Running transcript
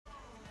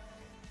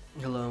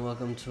Hello and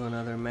welcome to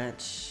another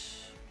match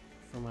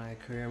for my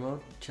career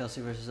mode, Chelsea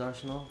versus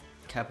Arsenal,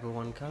 Capital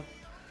One Cup.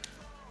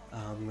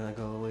 I'm gonna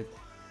go with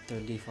the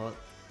default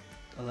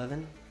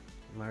 11,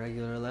 my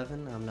regular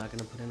 11. I'm not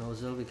gonna put in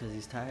Ozil because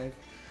he's tired,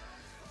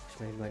 which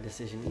made my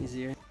decision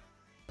easier.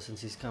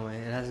 Since he's coming,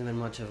 it hasn't been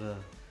much of a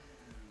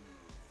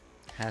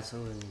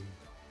hassle in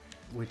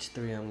which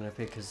three I'm gonna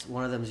pick because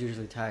one of them is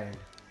usually tired.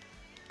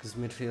 Because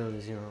midfield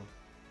is,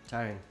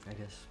 tiring, I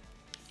guess.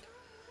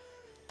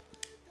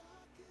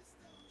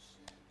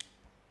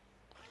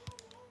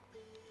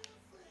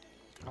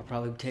 I'll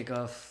probably take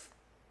off.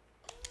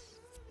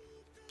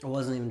 I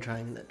wasn't even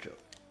trying that joke,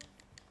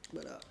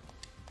 but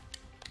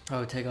I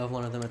would take off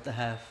one of them at the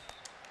half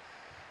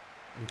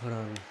and put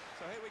on.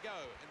 So here we go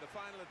in the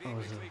final of the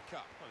English League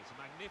Cup. Well, it's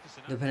a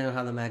magnificent. Depending on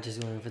how the match is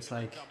going, if it's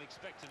like, I'm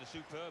expecting a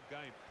superb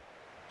game.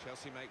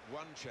 Chelsea make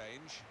one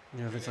change.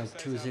 if it's like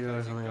 2-0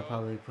 or something, I'll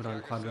probably put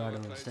on Quadrado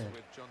instead.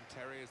 With John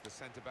Terry as the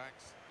centre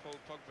backs. Paul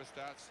Pogba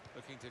starts,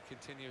 looking to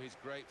continue his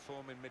great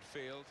form in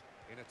midfield.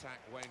 In attack,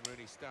 Wayne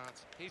Rooney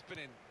starts. He's been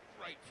in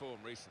great form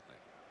recently.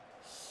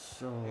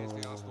 So, here's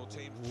the Arsenal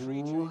team.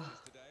 3 changes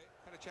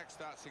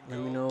today. Let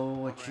me know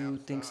what you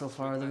think so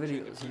far of the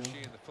videos.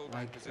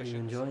 Like, are you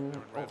enjoying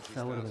them? Oh,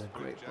 that would have been a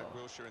great ball.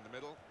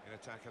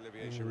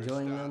 Are you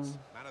enjoying them?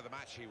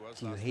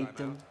 Do you hate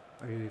them?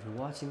 Are you even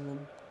watching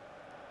them?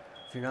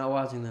 If you're not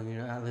watching them,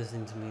 you're not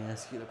listening to me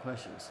ask you the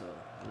question. So,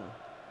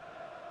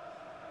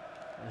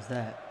 there's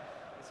that.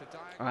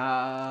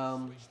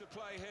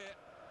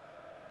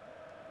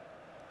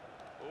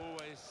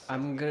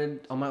 I'm gonna,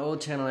 on my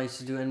old channel I used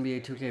to do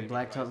NBA 2K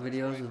Blacktop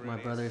videos with my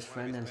brother's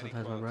friend and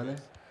sometimes my brother.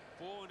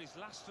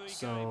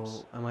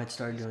 So I might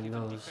start doing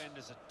those.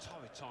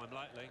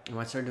 I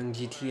might start doing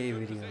GTA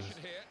videos.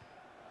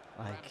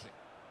 Like,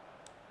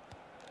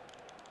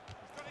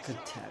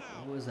 good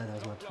tackle. What was that?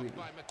 That was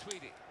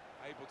Matuidi.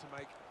 Able to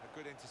make a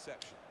good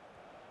interception.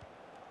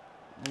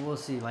 We'll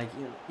see. Like,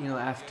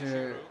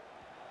 after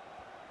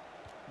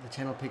the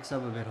channel picks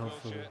up a bit,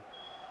 hopefully.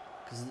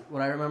 Because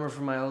what I remember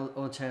from my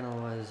old channel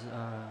was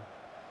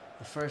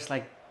the first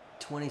like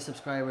 20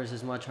 subscribers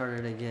is much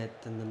harder to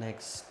get than the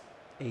next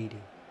 80.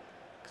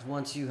 Because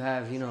once you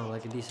have,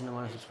 like a decent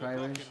amount of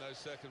subscribers,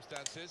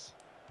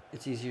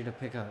 it's easier to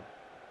pick up.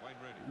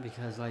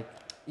 Because like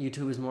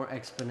YouTube is more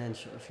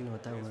exponential, if you know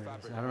what that word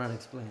is. I don't know how to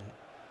explain it.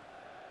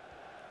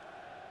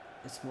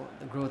 It's more,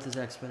 the growth is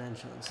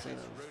exponential instead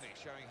of,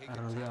 I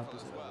don't know, the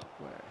opposite of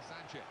where.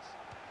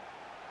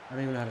 I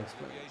don't even know how to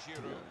explain it,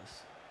 to be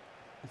honest.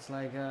 It's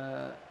like,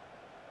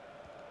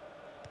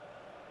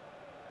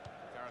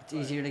 it's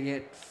easier to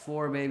get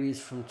 4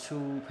 babies from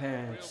 2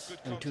 parents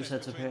and 2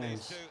 sets of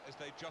parents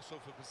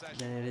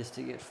than it is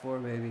to get 4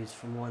 babies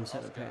from 1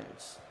 set of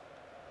parents.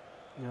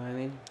 You know what I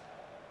mean?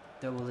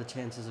 Double the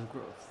chances of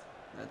growth.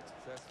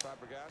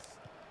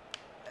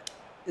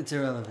 It's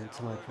irrelevant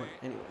to my point.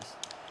 Anyways.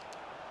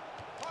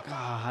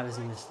 God, how does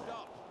he miss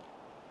that?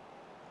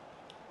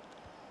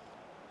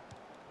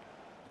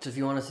 So if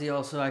you want to see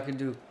also, I could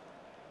do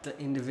the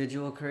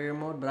individual career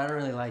mode, but I don't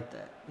really like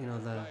that.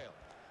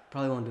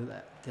 Probably won't do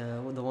that.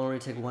 The one where you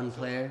take one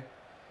player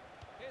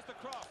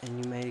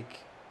and you make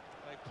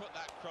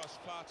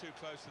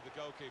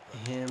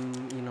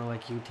him,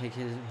 like you take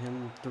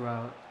him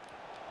throughout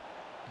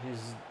his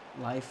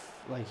life,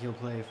 like he'll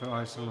play for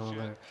Arsenal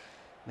or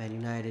Man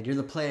United. You're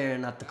the player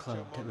and not the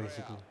club,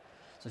 basically.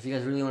 So if you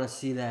guys really want to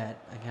see that,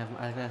 I can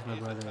ask my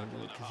brother to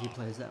do it because he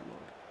plays that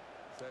mode.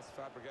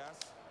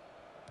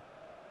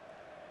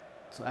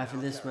 So after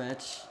this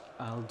match,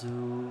 I'll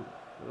do,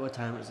 what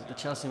time is it? The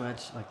Chelsea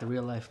match, like the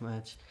real life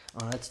match.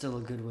 Oh, that's still a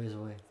good ways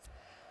away.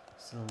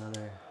 Still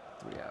another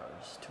 3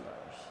 hours, 2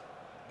 hours.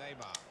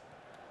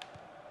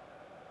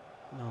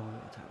 No,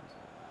 what time is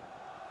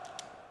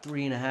it?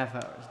 3.5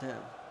 hours,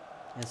 damn.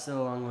 It's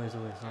still a long ways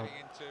away, so I'll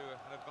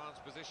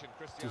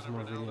do some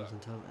more videos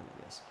until then,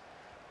 I guess.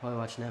 Probably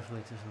watch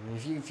Netflix or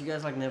something. If you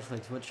guys like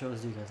Netflix, what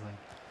shows do you guys like?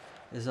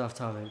 This is off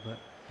topic, but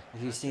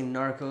if you've seen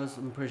Narcos,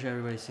 I'm pretty sure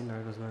everybody's seen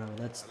Narcos by now.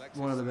 That's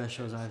one of the best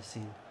shows I've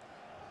seen.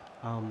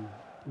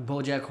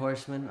 BoJack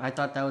Horseman. I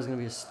thought that was gonna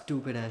be a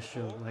stupid ass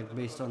show, like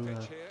based on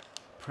the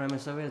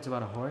premise of it. It's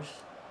about a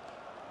horse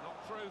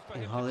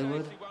in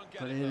Hollywood,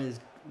 but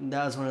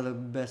that was one of the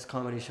best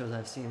comedy shows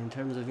I've seen in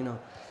terms of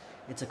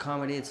it's a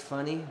comedy, it's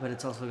funny, but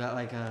it's also got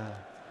like a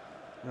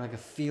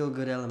feel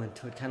good element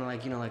to it, kind of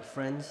like like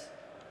Friends.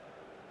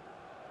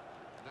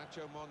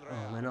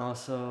 And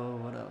also,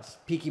 what else?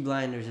 Peaky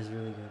Blinders is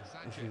really good,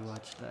 if you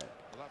watch that.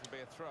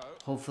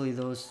 Hopefully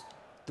those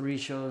 3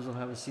 shows will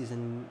have a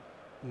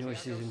newer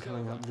season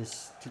coming up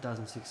this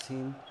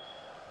 2016.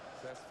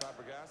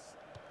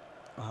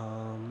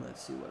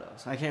 Let's see what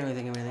else. I can't really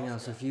think of anything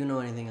else. If you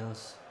know anything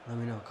else, let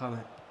me know.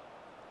 Comment.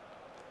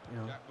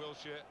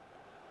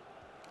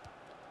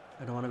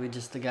 I don't want to be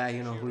just the guy,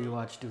 who you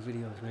watch do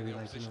videos. Maybe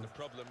like,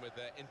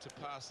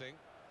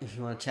 if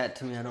you want to chat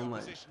to me, I don't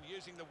mind. If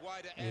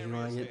you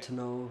want to get to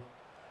know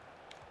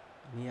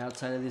me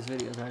outside of these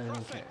videos, I really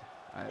don't care.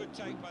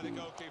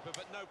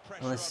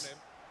 Unless,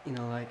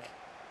 like,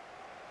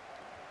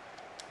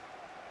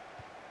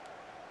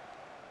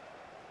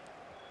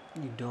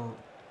 you don't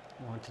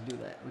want to do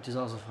that, which is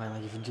also fine.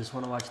 Like if you just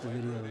want to watch the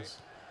videos,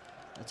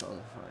 that's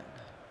also fine.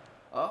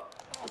 Oh,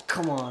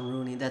 come on,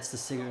 Rooney. That's the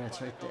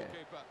cigarettes right there.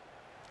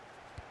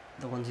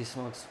 The ones he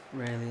smokes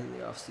rarely in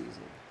the off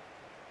season.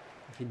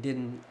 If he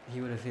didn't,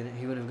 he would have hit it.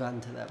 He would have gotten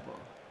to that ball.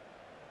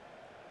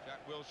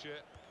 Jack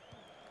Wilshere.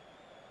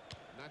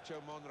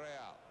 Nacho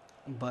Monreal.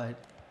 But,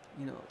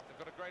 you know, They've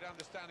got a great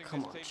understanding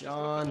come this on,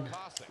 team. John.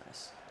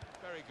 Nice.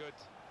 Very good.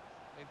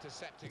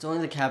 Intercepting. It's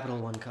only the Capital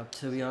One Cup,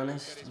 to be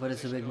honest, but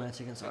it's a big match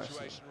against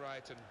Arsenal.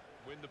 Right and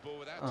win the ball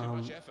without too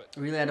much effort.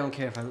 Really, I don't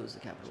care if I lose the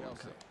Capital One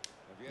Cup.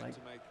 Like,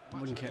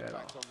 wouldn't care at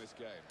all. This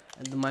game.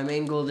 And my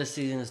main goal this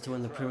season is to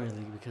win the Premier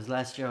League, because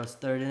last year I was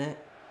third in it.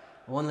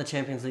 I won the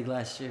Champions League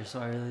last year, so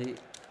I really,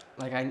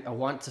 like, I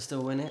want to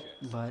still win it,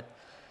 but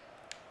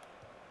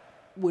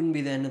wouldn't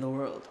be the end of the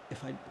world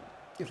if I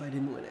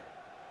didn't win it.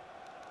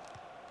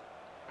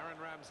 Aaron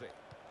Ramsey.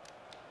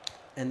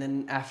 And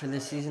then after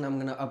this season, I'm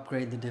gonna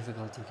upgrade the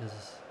difficulty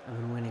because I've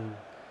been winning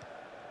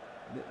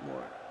a bit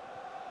more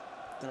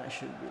than I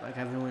should be. Like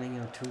I've been winning,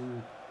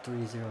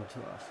 2-3-0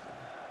 too often.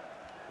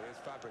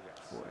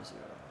 4-0.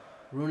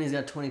 Rooney's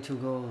got 22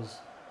 goals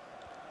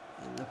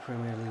in the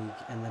Premier League,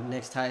 and the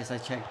next highest I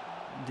checked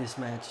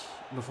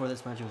before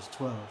this match, it was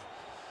 12.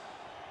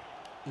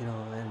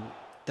 And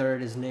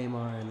third is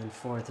Neymar, and then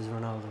fourth is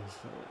Ronaldo.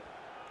 So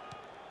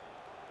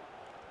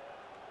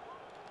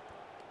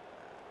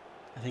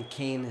I think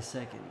Kane is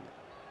second.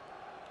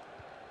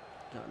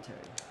 John Terry,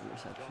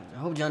 interception. I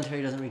hope John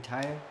Terry doesn't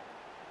retire.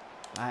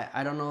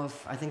 I don't know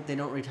if, I think they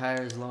don't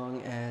retire as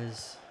long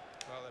as,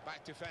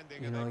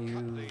 you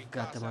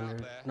got them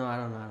under, no, I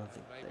don't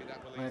think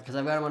they, because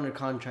I've got them under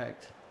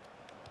contract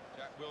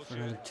for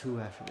another 2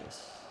 after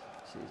this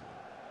season.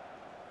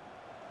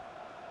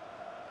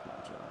 Come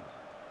on, John.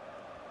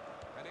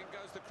 And in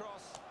goes the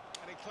cross,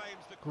 and he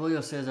claims the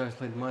Julio Cesar's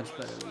played much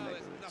better than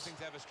Begovic.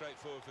 Nothing's ever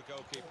straightforward for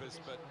goalkeepers,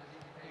 but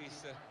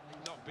he's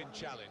not been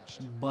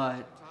challenged.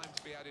 But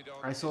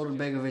I sold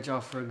Begovic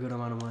off for a good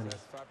amount of money.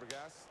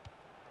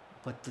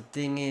 But the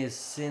thing is,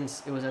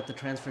 since it was at the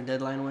transfer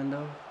deadline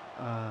window,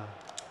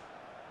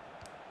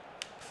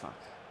 fuck.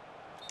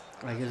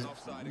 Like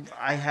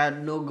I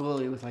had no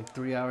goalie with like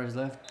 3 hours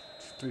left,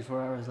 3-4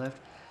 hours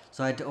left,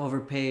 so I had to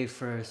overpay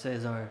for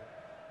Cesar.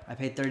 I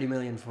paid 30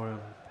 million for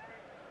him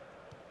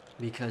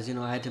because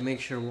I had to make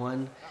sure,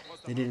 1,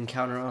 they didn't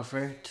counter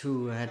offer,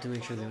 2, I had to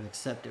make sure they would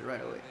accept it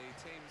right away.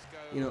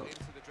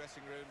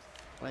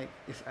 Like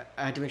if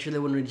I had to make sure they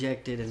wouldn't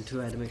reject it, and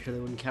 2, I had to make sure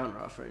they wouldn't counter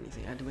offer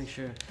anything. I had to make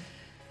sure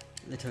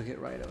they took it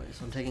right away.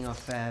 So I'm taking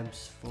off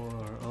Fabs for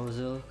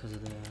Ozil because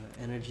of the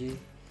energy.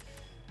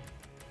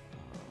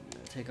 I'm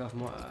gonna take off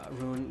more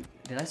Ruin.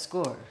 Did I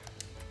score?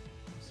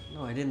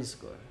 No, I didn't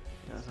score.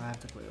 So I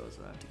have to play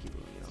Ozil. I have to keep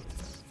Rooney all the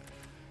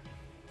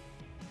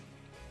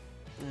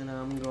time. And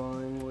I'm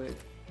going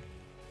with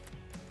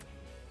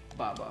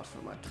Baba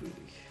for my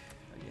Tweety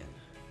again.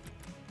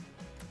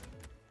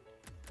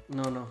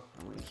 No, I'm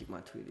gonna keep my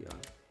Tweety on.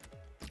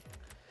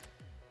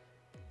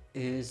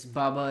 Is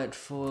Baba at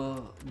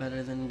full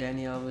better than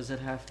Dani Alves at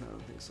half? No, I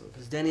don't think so.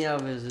 Because Dani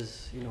Alves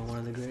is, one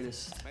of the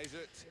greatest,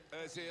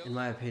 in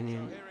my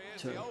opinion,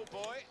 to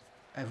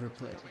ever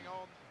play.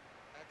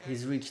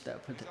 He's reached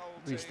that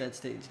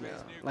stage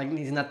now. Like,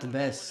 he's not the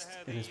best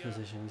in his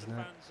position. He's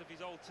not,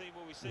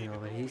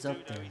 but he's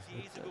up there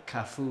with the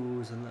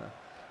Cafus and the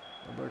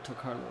Roberto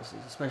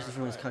Carloses, especially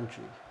from his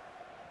country.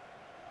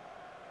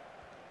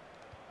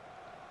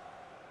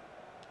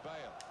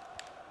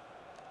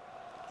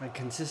 Like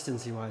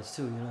consistency-wise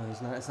too,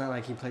 it's not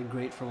like he played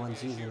great for one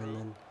season and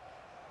then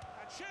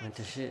went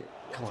to shit.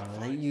 Come on,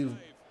 man,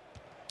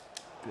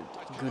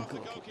 good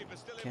goalkeeper.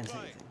 Can't say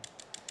anything.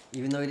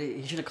 Even though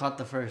he should have caught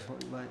the first one,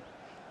 but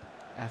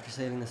after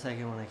saving the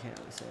second one, I can't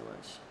really say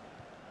much.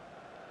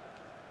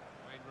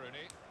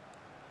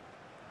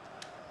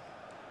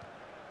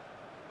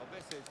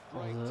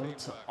 Although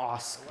to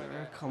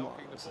Oscar, come on.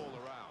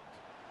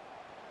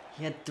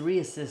 He had 3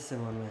 assists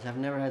in one match. I've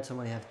never had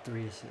somebody have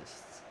 3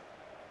 assists.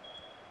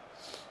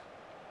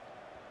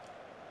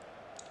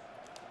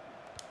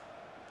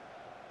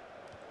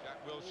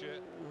 Wilshere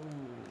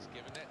has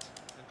given it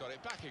and got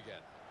it back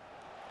again.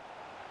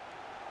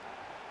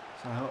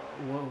 So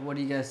what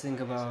do you guys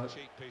think about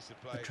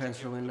the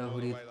transfer window?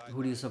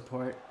 Who do you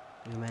support?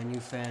 Are you a Man U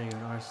fan? Are you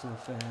an Arsenal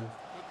fan?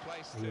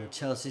 Are you a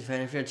Chelsea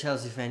fan? If you're a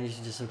Chelsea fan, you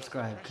should just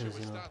subscribe because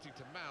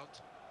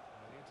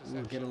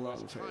we'll get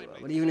along very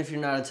well. But even if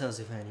you're not a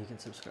Chelsea fan, you can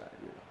subscribe.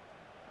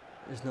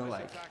 There's no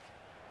I'm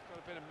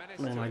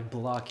gonna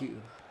block you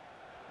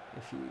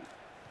if you're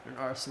an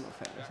Arsenal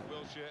fan or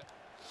something.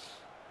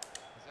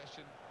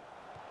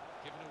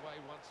 Given away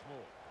once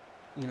more.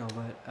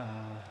 But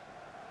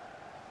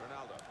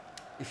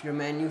if you're a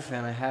Man U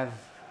fan, I have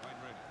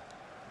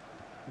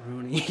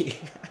Rooney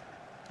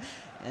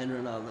and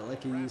Ronaldo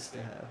like you used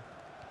to have.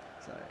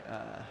 Sorry.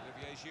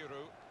 Olivier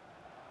Giroud.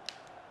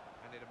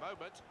 And in a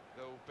moment,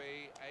 there'll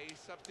be a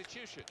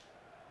substitution.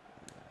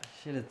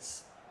 Shit,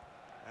 it's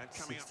and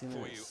coming up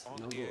for you on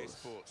no EA goals.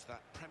 Sports,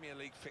 that Premier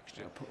League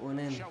fixture. Put one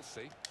in.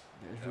 Chelsea.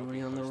 There's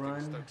Rooney on the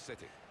run.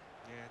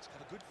 Yeah, it's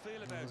got a good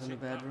feel about it. Wasn't a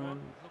bad run.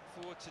 Look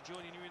forward to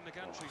joining you in the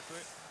gantry for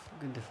it.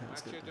 Good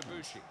defense. Good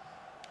defense.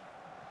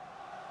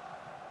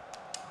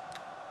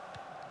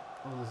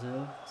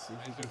 Ozil, see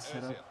if he can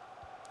set up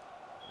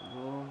a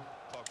goal.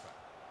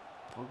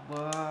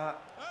 Pogba.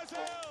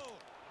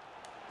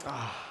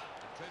 Ah.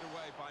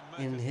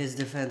 In his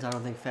defense, I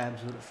don't think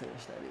Fabs would have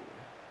finished that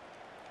either.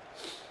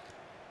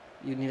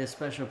 You'd need a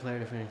special player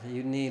to finish that.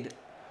 You'd need...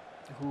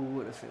 Who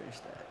would have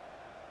finished that?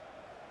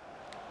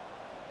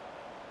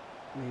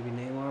 Maybe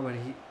Neymar, but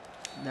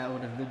that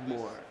would have been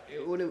more.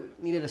 It would have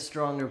needed a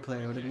stronger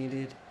player. It would have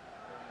needed...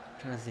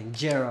 I'm trying to think.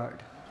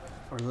 Gerrard.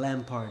 Or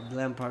Lampard.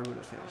 Lampard would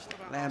have finished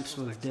that. Lamps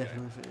would have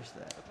definitely finished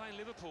that.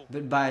 A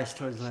bit biased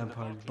towards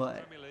Lampard,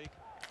 but...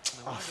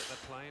 Oh.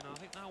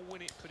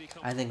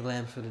 I think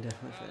Lamps would have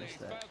definitely finished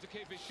that.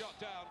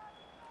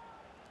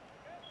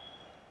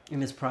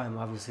 In his prime,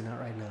 obviously not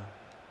right now.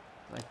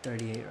 Like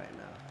 38 right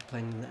now,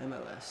 playing in the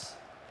MLS.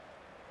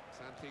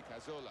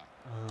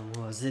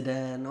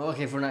 Zidane.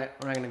 Okay, if we're not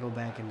gonna go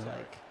back into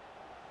like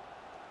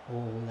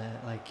old,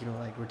 like you know,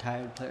 like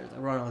retired players.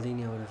 Like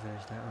Ronaldinho would have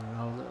finished that.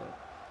 Ronaldo,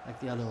 like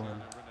the other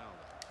one,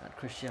 not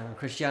Cristiano.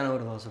 Cristiano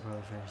would have also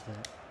probably finished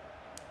that.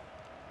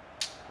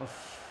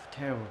 Oof,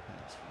 terrible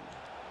pass.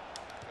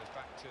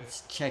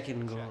 It's check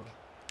and goal.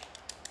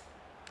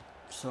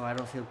 So I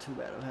don't feel too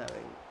bad of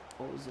having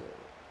Ozil.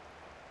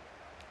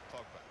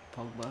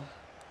 Pogba.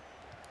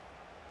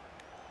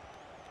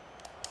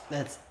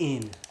 That's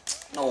in.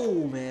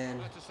 No,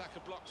 man.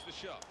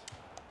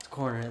 It's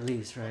corner at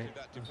least, right?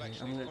 Okay,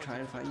 I'm going to try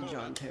and find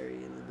John Terry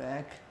in the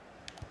back.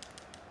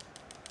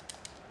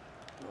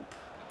 Nope.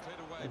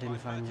 I didn't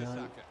find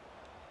John.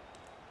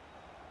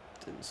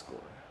 Didn't score.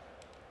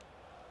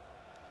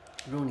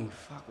 Rooney,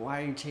 fuck,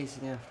 why are you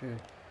chasing after...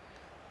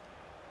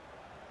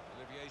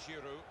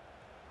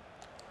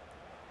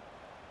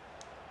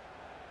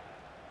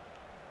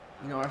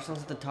 You know,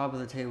 Arsenal's at the top of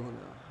the table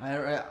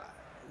now.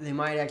 They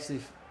might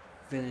actually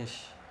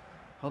finish.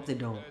 Hope they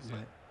don't,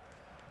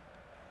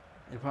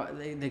 but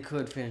they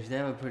could finish. They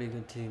have a pretty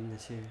good team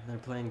this year. They're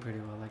playing pretty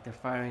well. Like they're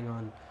firing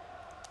on,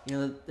 you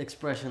know, the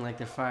expression like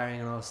they're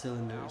firing on all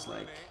cylinders.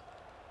 Like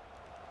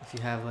if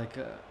you have like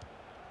a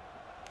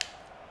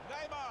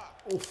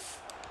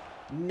oof,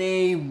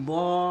 Neymar.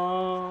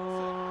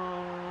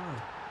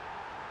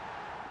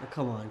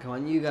 Come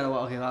on, you gotta.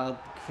 Okay, I'll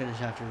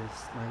finish after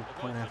this. My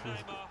point after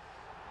this.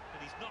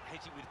 He's not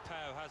hit it with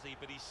power, has he?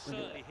 But he's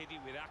certainly hit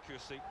it with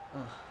accuracy.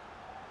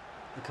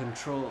 The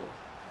control,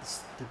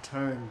 the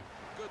turn.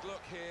 Good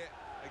look here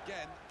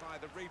again by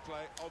the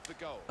replay of the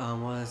goal.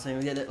 What I was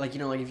saying, yeah, like you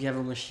know, like if you have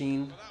a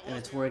machine and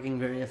it's working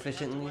very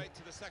efficiently,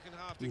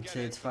 you'd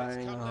say it's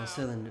firing on all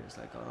cylinders,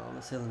 like on all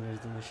the cylinders.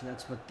 The machine.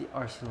 That's what the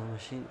Arsenal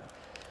machine is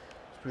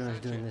pretty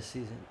much doing this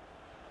season.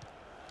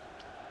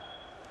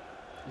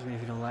 Even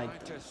if you don't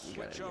like them, you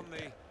gotta switch on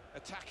the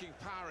attacking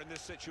power in this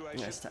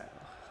situation. Nice style.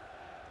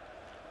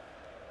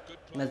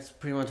 That's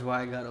pretty much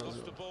why I got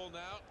Ozil.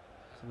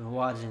 I've been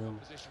watching him.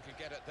 He's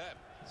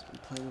been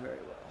playing very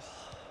well.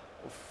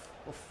 Oof,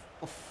 oof,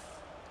 oof.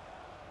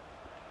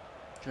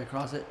 Should I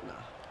cross it? No.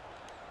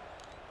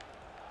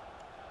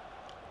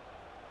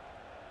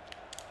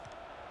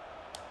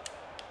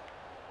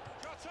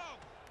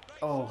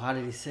 Oh, how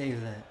did he save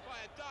that?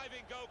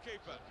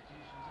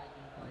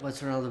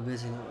 What's Ronaldo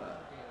busy about?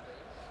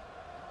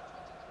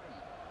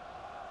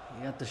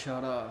 He got the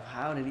shot off.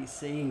 How did he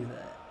save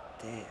that?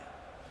 Damn.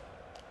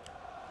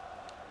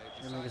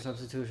 Gonna make a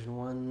substitution.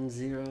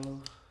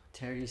 1-0.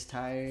 Terry's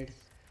tired.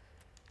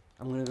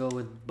 I'm gonna go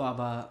with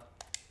Baba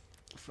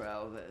for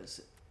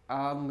Alves.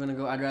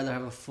 I'd rather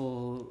have a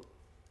full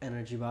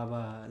energy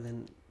Baba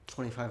than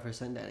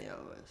 25% Danny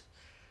Alves.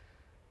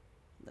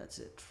 That's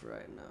it for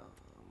right now.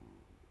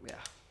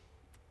 Yeah.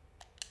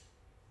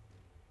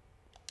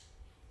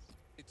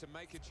 To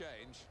make a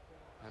change,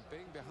 and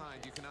being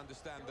behind, you can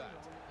understand that.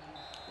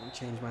 I'll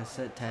change my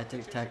set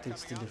tactics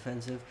to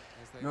defensive.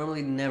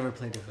 Normally never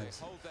play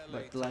defensive,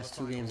 but the last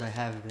 2 games I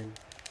have been.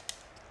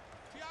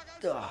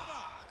 Come on.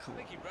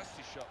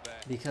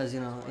 Because,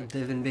 you know,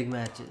 they've been big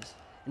matches.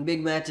 In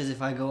big matches,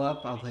 if I go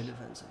up, I'll play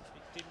defensive.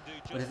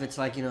 But if it's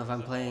like, you know, if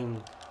I'm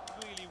playing...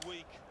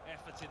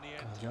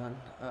 John,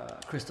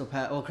 Crystal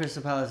Palace. Well,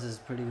 Crystal Palace is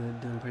pretty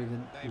good, doing pretty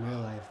good in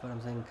real life. But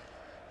I'm saying,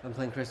 if I'm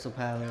playing Crystal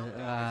Palace,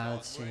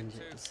 let's change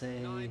it. Let's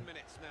say, if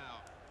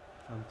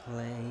I'm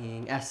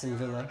playing Aston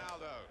Villa.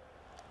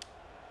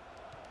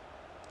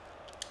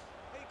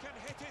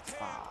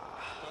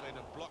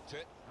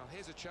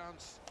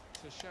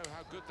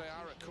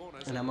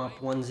 And I'm up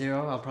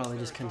 1-0, I'll probably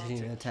just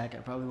continue to attack. I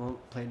probably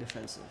won't play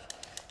defensive.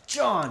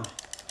 John!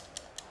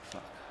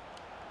 Fuck.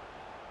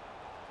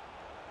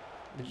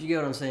 But you get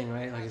what I'm saying,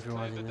 right? Like if you're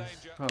watching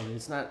this. Probably.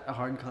 It's not a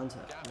hard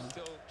concept. You know?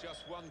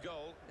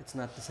 It's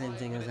not the same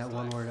thing as that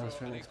one word I was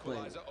trying to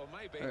explain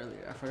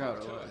earlier. I forgot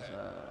what it was.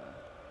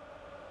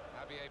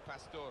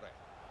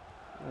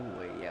 Oh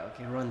wait, yeah,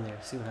 okay, run there,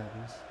 see what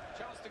happens.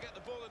 Chance to get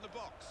the ball in the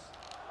box.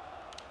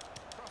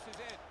 Crosses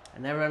in. I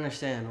never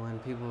understand when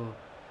people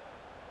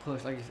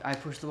push, like if I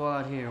push the ball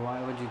out here, why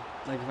would you,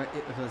 like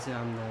if let's say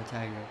I'm the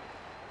attacker,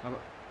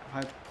 if If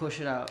I push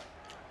it out,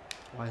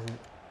 why isn't it?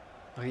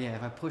 Oh yeah,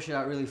 if I push it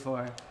out really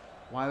far,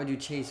 why would you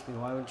chase me?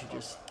 Why wouldn't you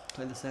just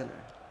play the center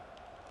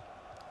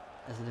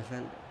as a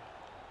defender?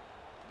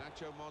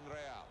 Nacho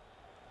Monreal.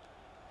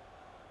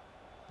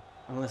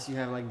 Unless you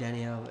have like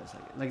Dani Alves,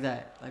 like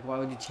that. Like why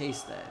would you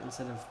chase that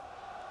instead of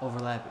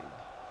overlapping?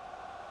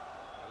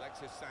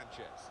 Alexis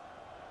Sanchez.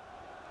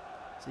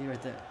 See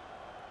right there.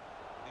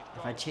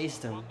 If I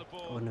chased him,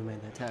 I wouldn't have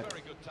made that tackle.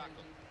 Very good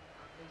tackle.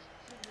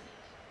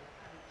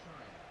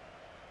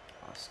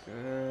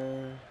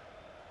 Oscar.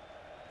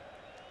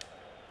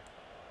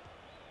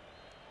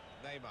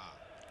 Neymar.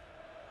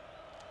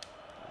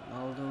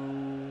 Ronaldo.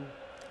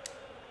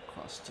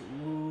 Cross to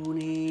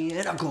Rooney.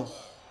 And a goal.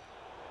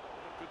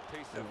 Good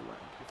piece of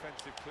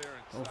defensive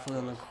clearance. Hopefully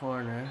on the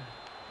corner.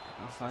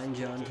 I find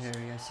John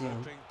Terry. I see him.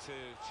 Hoping to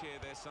cheer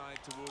their side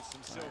towards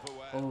some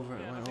silverware. Over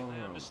it, went over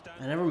him.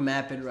 I never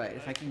map it right.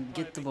 If I can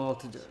get the ball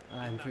to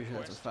I'm pretty sure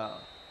that's a foul.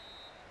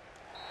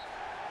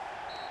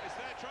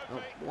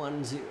 Oh,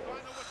 1-0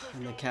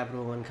 in the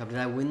Capital One Cup. Did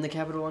I win the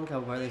Capital One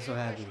Cup? Why are they so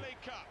happy?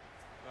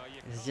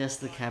 It's just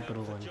the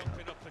Capital One Cup.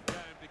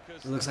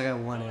 It looks like I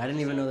won it. I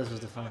didn't even know this was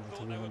the final,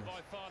 to be honest.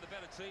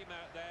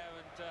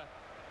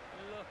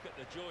 Look at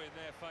the joy in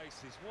their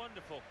faces.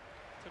 Wonderful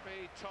to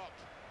be top.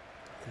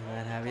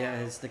 That have, yeah,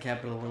 it's the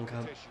Capital One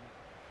Cup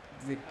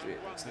victory.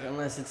 Like,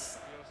 unless it's,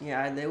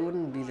 yeah, they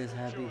wouldn't be this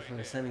happy for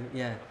a semi.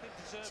 Yeah,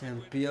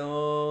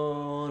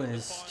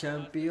 Campeones,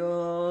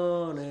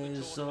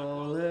 Campeones,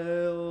 ole,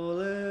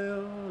 ole,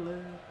 ole.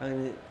 I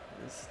mean,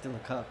 it's still a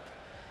cup.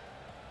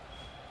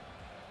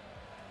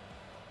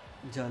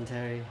 John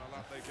Terry,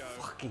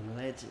 fucking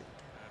legend.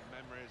 And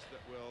memories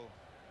that will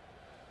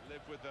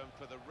live with them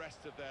for the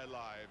rest of their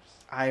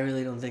lives. I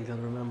really don't think they'll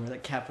remember the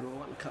Capital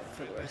One Cup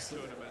for the rest of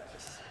their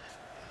lives.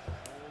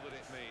 All that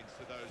it means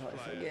to those players.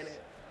 Forget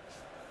it.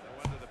 No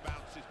wonder the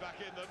bounce is back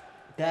in them.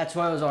 That's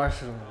why it was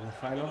Arsenal in the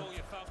final. all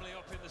your family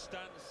up in the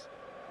stands.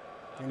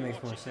 That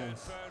makes more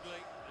sense.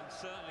 And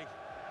certainly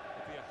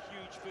there'll be a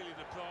huge feeling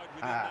of pride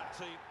within that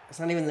team. It's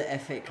not even the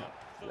FA Cup.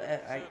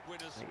 I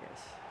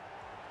guess.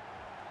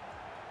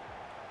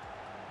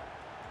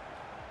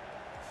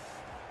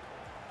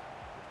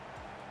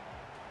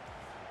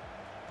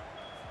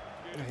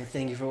 Okay,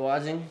 thank you for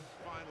watching.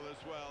 Final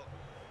as well.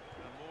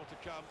 And more to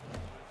come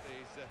with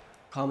these,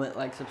 comment,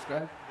 like,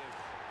 subscribe.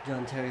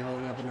 John Terry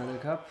holding up another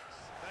cup.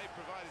 they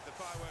provided the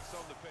fireworks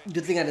on the pitch.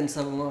 Good thing I didn't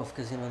sub him off,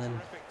 because, you know,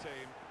 then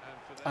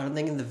I don't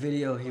think in the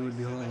video he would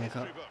be holding a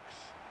cup.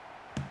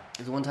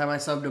 Because one time I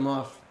subbed him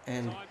off,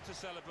 and,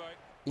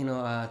 you know,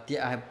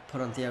 I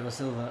put on Thiago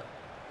Silva.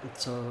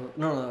 So,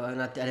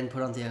 I didn't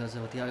put on Thiago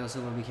Silva. Thiago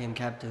Silva became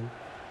captain.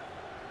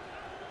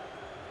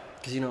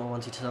 Because, you know,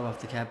 once you sub off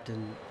the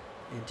captain,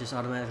 it just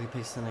automatically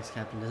picks the next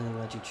captain, doesn't even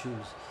let you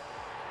choose.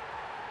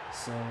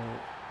 So,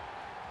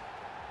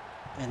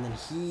 and then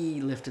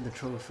he lifted the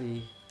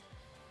trophy.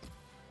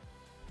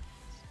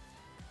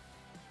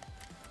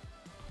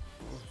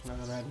 Not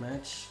a bad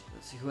match.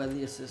 Let's see who had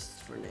the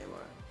assists for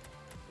Neymar.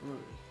 Rooney.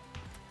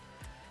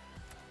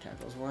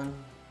 Tackles 1.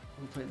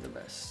 Who played the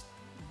best?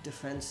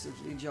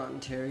 Defensively, John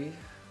Terry.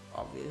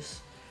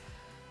 Obvious.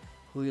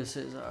 Julio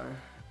Cesar.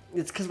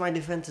 It's because my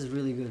defense is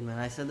really good, man.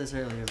 I said this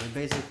earlier, but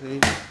basically,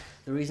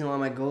 the reason why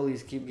my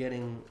goalies keep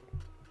getting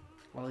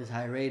all these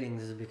high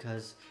ratings is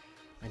because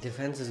my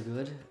defense is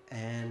good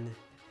and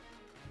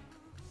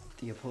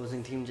the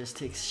opposing team just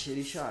takes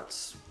shitty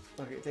shots.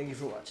 Okay, thank you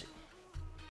for watching.